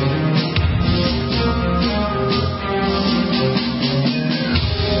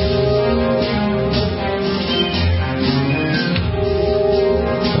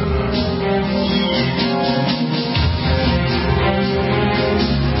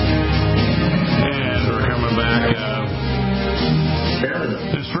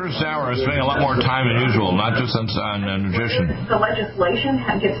 Not just on nutrition. The legislation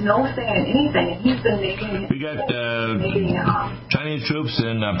gets no say in anything, and he's been making... We got Chinese troops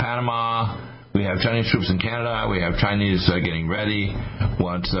in Panama. We have Chinese troops in Canada. We have Chinese getting ready.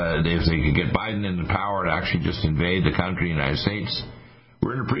 Once if they could get Biden into power to actually just invade the country, United States.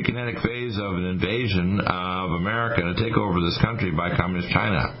 We're in a pre-kinetic phase of an invasion of America to take over this country by Communist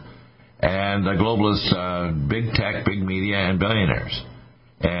China. And the globalists, big tech, big media, and billionaires.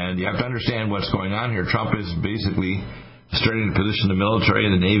 And you have to understand what's going on here. Trump is basically starting to position the military,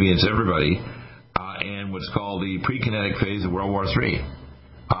 the Navy, and everybody in what's called the pre-kinetic phase of World War III.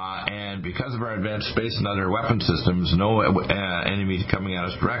 And because of our advanced space and other weapon systems, no enemy coming at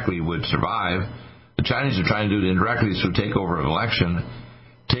us directly would survive. The Chinese are trying to do it indirectly through takeover of election,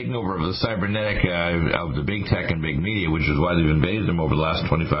 taking over of the cybernetic of the big tech and big media, which is why they've invaded them over the last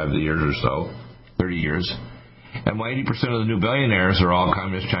 25 years or so, 30 years. And why 80% of the new billionaires are all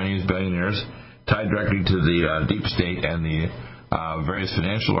communist Chinese billionaires tied directly to the deep state and the various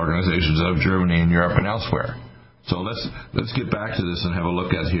financial organizations of Germany and Europe and elsewhere. So let's get back to this and have a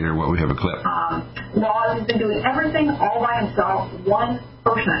look at here what we have a clip. Laws has been doing everything all by himself, one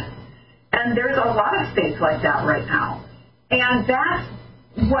person. And there's a lot of states like that right now. And that's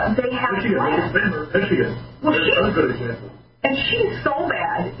what they have planned. Michigan. Well, that's a good example. And she's so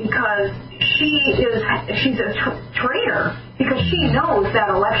bad because she's a traitor because she knows that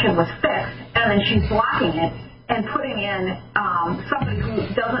election was fixed, and then she's blocking it and putting in somebody who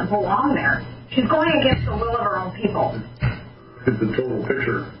doesn't belong there. She's going against the will of her own people. It's the total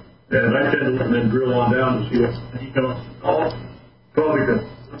picture. And I tend to let them drill on down to see what all probably the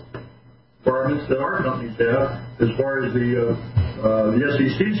requirements that our companies have as far as the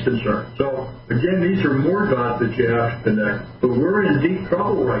SEC is concerned. So, again, these are more dots that you have to connect. But we're in deep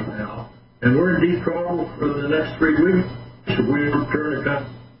trouble right now, and we're in deep trouble for the next 3 weeks. If we return a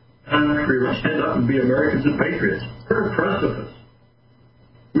country, let's stand up and be Americans and patriots. We're at precipice.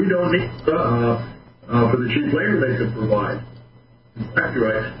 We don't need for the cheap labor they could provide. Exactly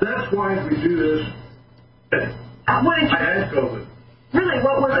right. That's why we do this. I had COVID. Really,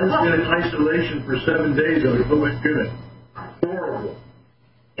 what was it? I was in isolation for 7 days on a COVID unit. Horrible.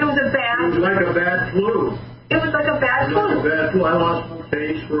 It was a bad... It was like a bad flu. It was like a bad flu. Like a bad flu. I lost my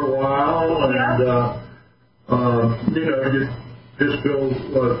taste for a while, and, you just feel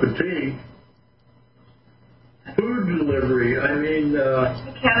fatigue. Food delivery, I mean...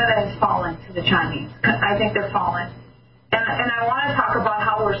 Canada has fallen to the Chinese. I think they're fallen. And I want to talk about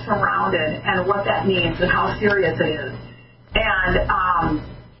how we're surrounded and what that means and how serious it is. And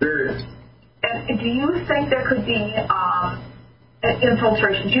serious. And do you think there could be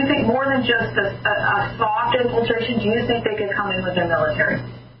infiltration? Do you think more than just a soft infiltration? Do you think they could come in with their military?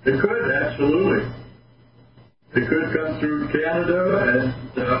 They could, absolutely. They could come through Canada, and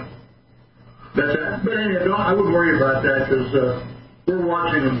but anyway, I wouldn't worry about that because we're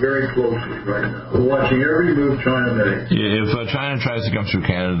watching them very closely right now. We're watching every move China makes. Yeah, if China tries to come through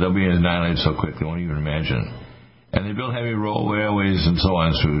Canada, they'll be annihilated so quickly, won't even imagine. And they build heavy railways and so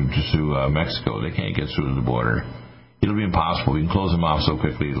on through Mexico. They can't get through to the border. It'll be impossible. We can close them off so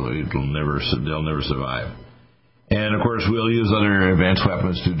quickly they'll never survive. And of course, we'll use other advanced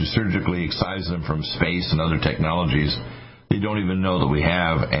weapons to surgically excise them from space and other technologies they don't even know that we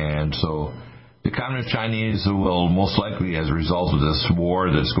have. And so the Communist Chinese will most likely, as a result of this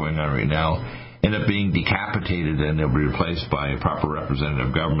war that's going on right now, end up being decapitated, and they'll be replaced by a proper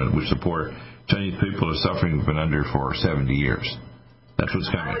representative government, which the poor Chinese people are suffering have been under for 70 years. That's what's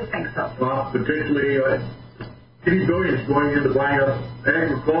coming. I would think so. Well, particularly, $80 billion is going into buying up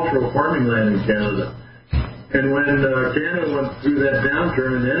agricultural farming land in Canada. And when Canada went through that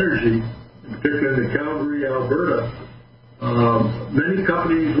downturn in energy, particularly in Calgary, Alberta, many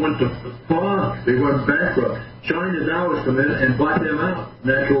companies went to fog. They went bankrupt. China now has come in and bought them out,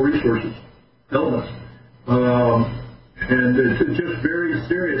 natural resources, elements. And it's just very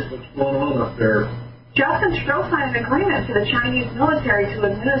serious what's going on up there. Justin Trudeau signed an agreement to the Chinese military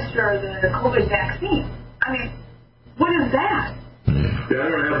to administer the COVID vaccine. I mean, what is that? Yeah, I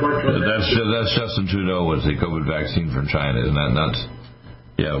don't have much on that. That's Justin Trudeau with the COVID vaccine from China. Isn't that nuts?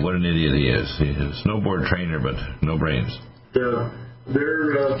 Yeah, what an idiot he is. He's a snowboard trainer, but no brains. They're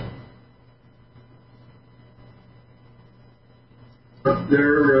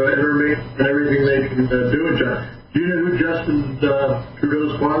making everything they can do in China. Do you know who Justin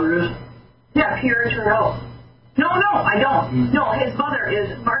Trudeau's father is? Yeah, Pierre Trudeau. No, I don't. No, his mother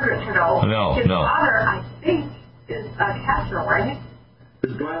is Margaret Trudeau. His father, I think, is Castro, right?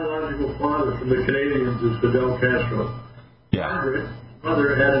 His biological father from the Canadians is Fidel Castro. Yeah. Margaret's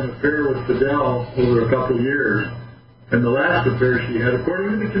mother had an affair with Fidel over a couple of years, and the last affair she had,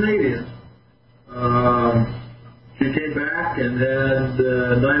 according to the Canadians, she came back and had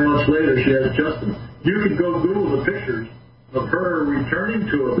 9 months later she had Justin. You can go Google the pictures of her returning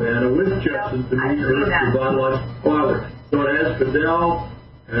to Havana with Justin to meet her biological father. So it has Fidel,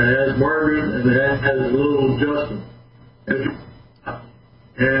 and it has Margaret, and it has little Justin.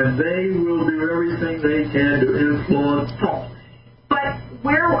 And they will do everything they can to influence. But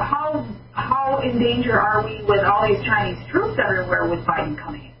how in danger are we with all these Chinese troops everywhere with Biden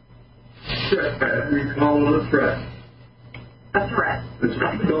coming in? Threat. We call it a threat. A threat. It's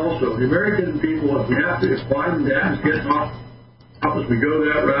also the American people. If we have to, if Biden is getting off, as we go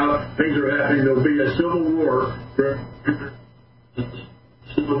that route, things are happening. There'll be a civil war.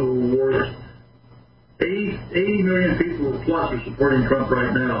 Civil wars. 80 million people plus are supporting Trump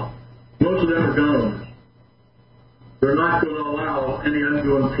right now. Most of them are gun owners. They're not going to allow any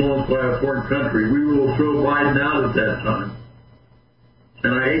undue influence by a foreign country. We will throw Biden out at that time.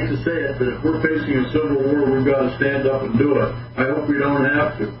 And I hate to say it, but if we're facing a civil war, we've got to stand up and do it. I hope we don't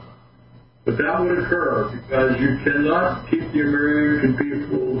have to. But that would occur because you cannot keep the American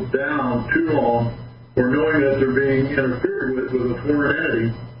people down too long for knowing that they're being interfered with a foreign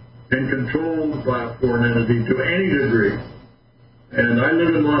entity and controlled by a foreign entity to any degree. And I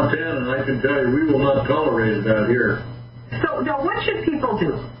live in Montana, and I can tell you we will not tolerate it out here. So now what should people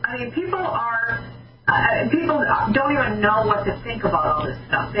do? I mean, people don't even know what to think about all this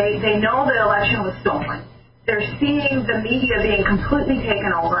stuff. They know the election was stolen. They're seeing the media being completely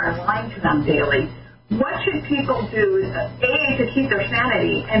taken over and lying to them daily. What should people do, A, to keep their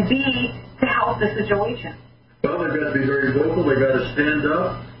sanity, and B, to help the situation? Well, they've got to be very vocal. They've got to stand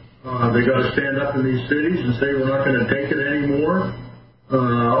up. They've got to stand up in these cities and say we're not going to take it anymore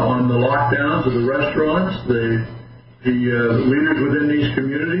on the lockdowns of the restaurants. The leaders within these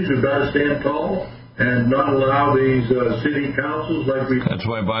communities have got to stand tall and not allow these city councils like we... That's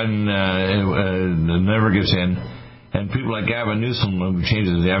why Biden never gets in. And people like Gavin Newsom, who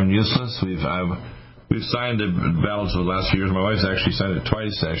changes Gavin useless, we've signed the ballots of the last few years. My wife's actually signed it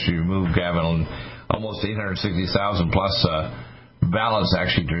twice to actually remove Gavin on almost 860,000 plus ballots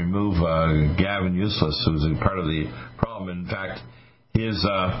actually to remove Gavin useless, who's a part of the problem. In fact, his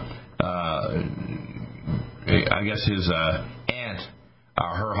aunt,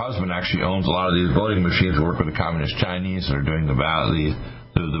 her husband actually owns a lot of these voting machines that work with the communist Chinese that are doing the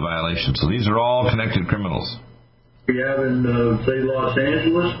violations. So these are all connected criminals. We have in, say, Los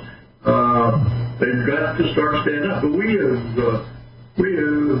Angeles, they've got to start standing up. But we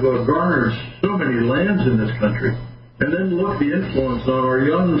have garnered so many lands in this country. And then look the influence on our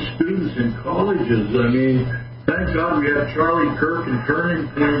young students in colleges. I mean, thank God we have Charlie Kirk and Turning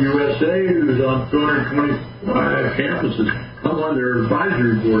Point USA, who's on 225 campuses. I'm on their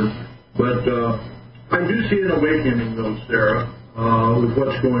advisory board. But I do see an awakening, though, Sarah, with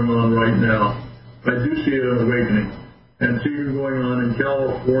what's going on right now. I do see an awakening. and it's even going on in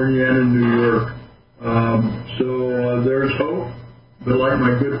California and in New York. So there's hope, but like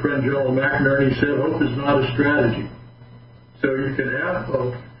my good friend General McInerney said, hope is not a strategy. So you can have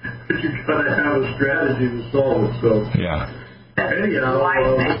hope, but you've got to have a strategy to solve it. So anyhow,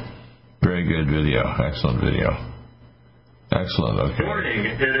 very good video. Excellent video. Excellent. Okay. Good morning.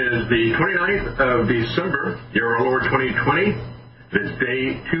 It is the 29th of December, year of our Lord 2020. It's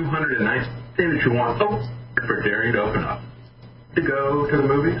day 209. Say that you want for daring to open up. To go to the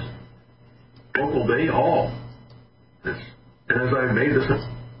movies? Local day, all. And as I made this,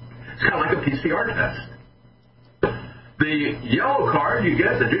 it's kind of like a PCR test. The yellow card you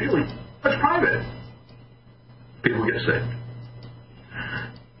get, the digitally, that's private. People get sick.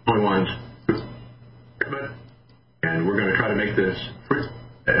 Only ones. And we're going to try to make this free,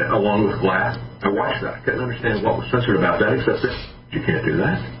 along with glass. I watched that. I couldn't understand what was censored about that, except that you can't do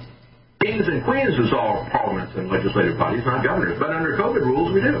that. Kings and queens is all parliaments and legislative bodies, not governors. But under COVID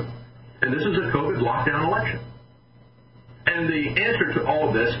rules, we do. And this is a COVID lockdown election. And the answer to all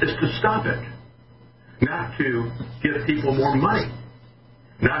of this is to stop it. Not to give people more money.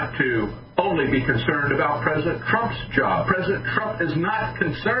 Not to only be concerned about President Trump's job. President Trump is not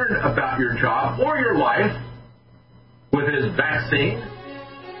concerned about your job or your life with his vaccine.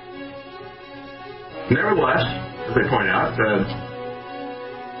 Nevertheless, as I point out,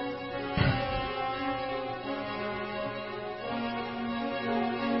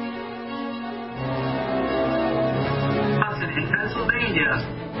 in Pennsylvania,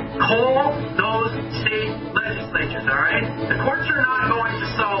 call those state legislatures, all right? The courts are not going to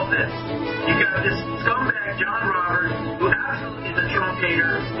solve this. You got this scumbag, John Roberts, who absolutely is a Trump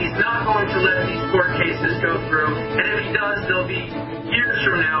hater. He's not going to let these court cases go through. And if he does, they'll be years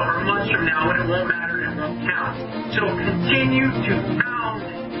from now or months from now when it won't matter and it won't count. So continue to pound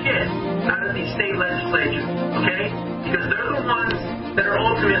shit out of these state legislatures, okay? Because they're the ones that are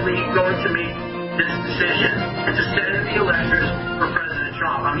ultimately going to make this decision and to send the electors for President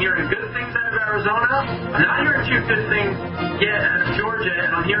Trump. I'm hearing good things out of Arizona. I'm not hearing too good things yet out of Georgia,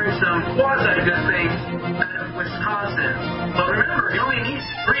 and I'm hearing some quasi-good things out of Wisconsin. But remember, he only needs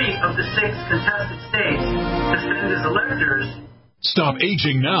 3 of the 6 contested states to send his electors. Stop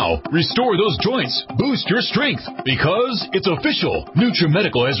aging now. Restore those joints. Boost your strength. Because it's official.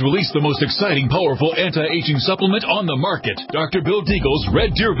 NutriMedical has released the most exciting, powerful anti-aging supplement on the market. Dr. Bill Deagle's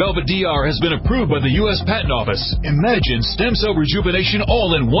Red Deer Velvet DR has been approved by the U.S. Patent Office. Imagine stem cell rejuvenation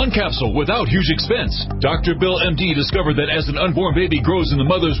all in one capsule without huge expense. Dr. Bill MD discovered that as an unborn baby grows in the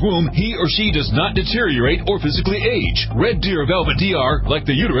mother's womb, he or she does not deteriorate or physically age. Red Deer Velvet DR, like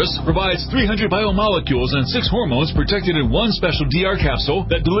the uterus, provides 300 biomolecules and 6 hormones protected in one special DR capsule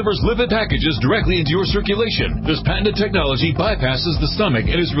that delivers lipid packages directly into your circulation. This patented technology bypasses the stomach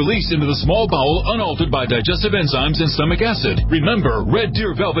and is released into the small bowel unaltered by digestive enzymes and stomach acid. Remember, Red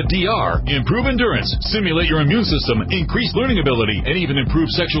Deer Velvet DR. Improve endurance, stimulate your immune system, increase learning ability, and even improve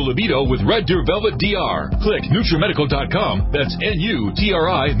sexual libido with Red Deer Velvet DR. Click NutriMedical.com, that's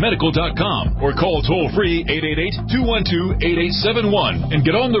NutriMedical.com, or call toll-free 888-212-8871 and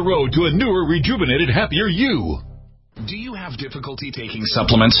get on the road to a newer, rejuvenated, happier you. Do you have difficulty taking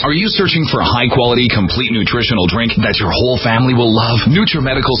supplements? Are you searching for a high-quality, complete nutritional drink that your whole family will love?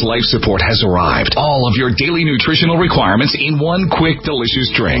 NutriMedical's Life Support has arrived. All of your daily nutritional requirements in one quick, delicious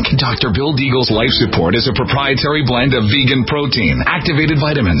drink. Dr. Bill Deagle's Life Support is a proprietary blend of vegan protein, activated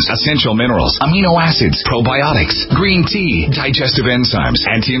vitamins, essential minerals, amino acids, probiotics, green tea, digestive enzymes,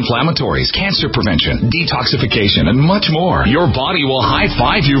 anti-inflammatories, cancer prevention, detoxification, and much more. Your body will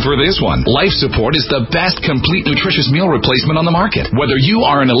high-five you for this one. Life Support is the best complete nutritious meal replacement on the market. Whether you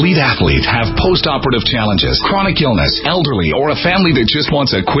are an elite athlete, have post-operative challenges, chronic illness, elderly, or a family that just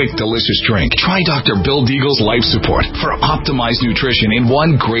wants a quick, delicious drink, try Dr. Bill Deagle's Life Support for optimized nutrition in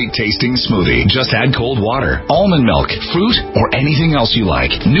one great-tasting smoothie. Just add cold water, almond milk, fruit, or anything else you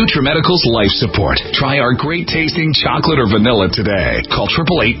like. NutriMedical's Life Support. Try our great-tasting chocolate or vanilla today. Call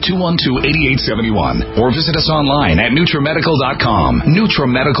 888-212-8871 or visit us online at NutriMedical.com.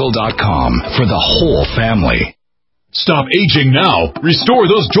 NutriMedical.com for the whole family. Stop aging now. Restore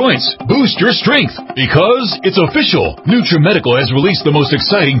those joints. Boost your strength. Because it's official. NutriMedical has released the most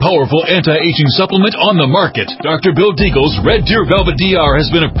exciting, powerful anti-aging supplement on the market. Dr. Bill Deagle's Red Deer Velvet DR has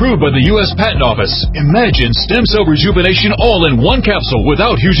been approved by the U.S. Patent Office. Imagine stem cell rejuvenation all in one capsule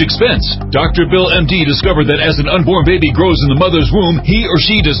without huge expense. Dr. Bill MD discovered that as an unborn baby grows in the mother's womb, he or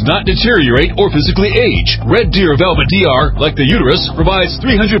she does not deteriorate or physically age. Red Deer Velvet DR, like the uterus, provides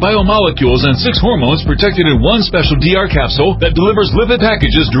 300 biomolecules and 6 hormones protected in one special DR capsule that delivers lipid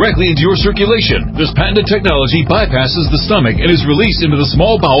packages directly into your circulation. This patented technology bypasses the stomach and is released into the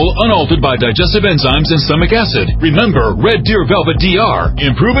small bowel unaltered by digestive enzymes and stomach acid. Remember Red Deer Velvet DR.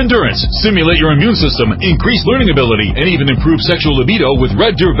 Improve endurance, stimulate your immune system, increase learning ability, and even improve sexual libido with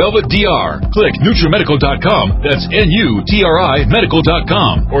Red Deer Velvet DR. Click NutriMedical.com, that's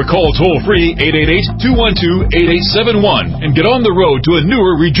NutriMedical.com, or call toll-free 888-212-8871 and get on the road to a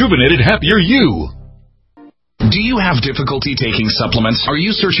newer, rejuvenated, happier you. Do you have difficulty taking supplements? Are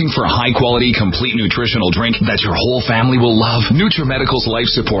you searching for a high-quality, complete nutritional drink that your whole family will love? NutriMedical's Life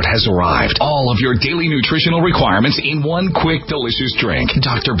Support has arrived. All of your daily nutritional requirements in one quick, delicious drink.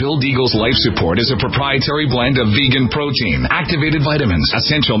 Dr. Bill Deagle's Life Support is a proprietary blend of vegan protein, activated vitamins,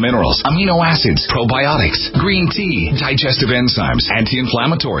 essential minerals, amino acids, probiotics, green tea, digestive enzymes,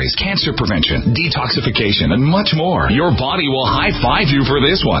 anti-inflammatories, cancer prevention, detoxification, and much more. Your body will high-five you for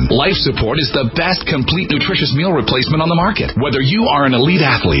this one. Life Support is the best complete nutritious meal replacement on the market. Whether you are an elite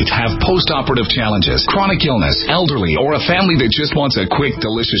athlete, have post-operative challenges, chronic illness, elderly, or a family that just wants a quick,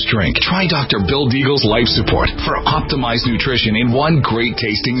 delicious drink, try Dr. Bill Deagle's Life Support for optimized nutrition in one great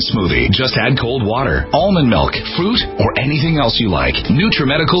tasting smoothie. Just add cold water, almond milk, fruit, or anything else you like.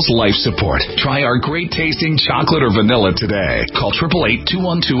 NutriMedical's Life Support. Try our great tasting chocolate or vanilla today. Call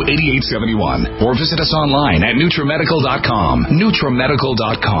 888-212-8871 or visit us online at NutriMedical.com.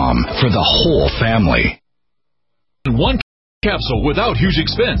 NutriMedical.com for the whole family. One capsule without huge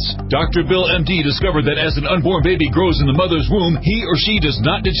expense. Dr. Bill MD discovered that as an unborn baby grows in the mother's womb, he or she does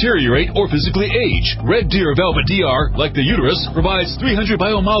not deteriorate or physically age. Red Deer Velvet DR, like the uterus, provides 300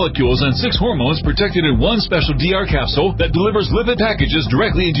 biomolecules and 6 hormones protected in one special DR capsule that delivers lipid packages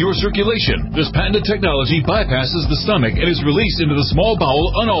directly into your circulation. This patented technology bypasses the stomach and is released into the small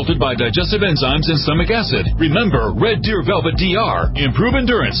bowel unaltered by digestive enzymes and stomach acid. Remember Red Deer Velvet DR. Improve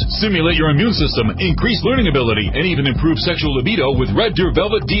endurance, stimulate your immune system, increase learning ability, and even improve sexual libido with Red Deer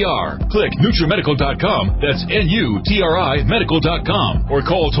Velvet DR. Click NutriMedical.com, that's NutriMedical.com, or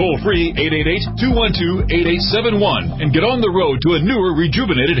call toll-free 888-212-8871 and get on the road to a newer,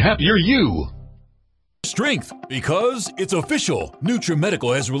 rejuvenated, happier you. Strength, because it's official.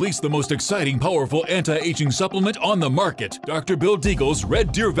 NutriMedical has released the most exciting, powerful anti-aging supplement on the market. Dr. Bill Deagle's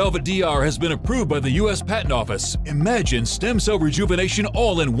Red Deer Velvet DR has been approved by the U.S. Patent Office. Imagine stem cell rejuvenation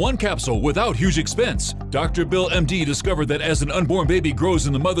all in one capsule without huge expense. Dr. Bill MD discovered that as an unborn baby grows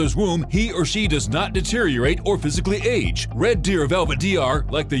in the mother's womb, he or she does not deteriorate or physically age. Red Deer Velvet DR,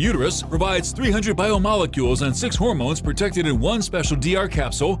 like the uterus, provides 300 biomolecules and 6 hormones protected in one special DR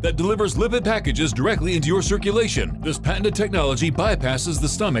capsule that delivers lipid packages directly into your circulation. This patented technology bypasses the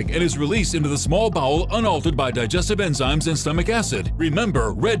stomach and is released into the small bowel unaltered by digestive enzymes and stomach acid.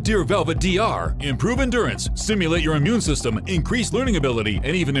 Remember Red Deer Velvet DR. Improve endurance, stimulate your immune system, increase learning ability,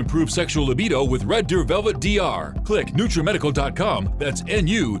 and even improve sexual libido with Red Deer Velvet DR. Click NutriMedical.com, that's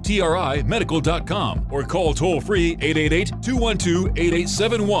NutriMedical.com, or call toll-free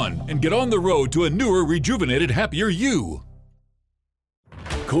 888-212-8871 and get on the road to a newer, rejuvenated, happier you.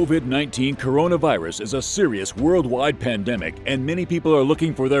 COVID-19 coronavirus is a serious worldwide pandemic, and many people are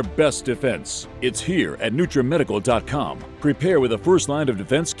looking for their best defense. It's here at NutriMedical.com. Prepare with a first line of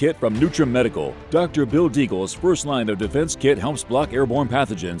defense kit from NutriMedical. Dr. Bill Deagle's first line of defense kit helps block airborne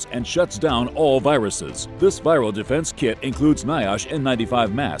pathogens and shuts down all viruses. This viral defense kit includes NIOSH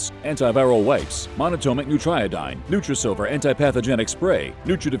N95 mask, antiviral wipes, monatomic Nutriodine, Nutrisilver antipathogenic spray,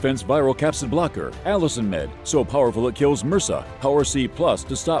 NutriDefense viral capsid blocker, Allison Med, so powerful it kills MRSA, Power C Plus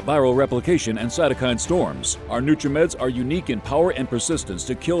to stop viral replication and cytokine storms. Our NutriMeds are unique in power and persistence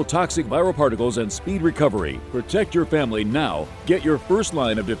to kill toxic viral particles and speed recovery. Protect your family now. Get your first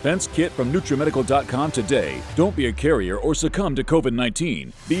line of defense kit from NutriMedical.com today. Don't be a carrier or succumb to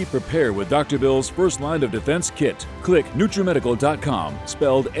COVID-19. Be prepared with Dr. Bill's first line of defense kit. Click NutriMedical.com,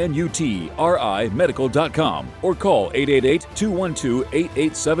 spelled NutriMedical.com, or call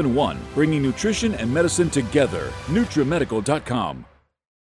 888-212-8871, bringing nutrition and medicine together. NutriMedical.com.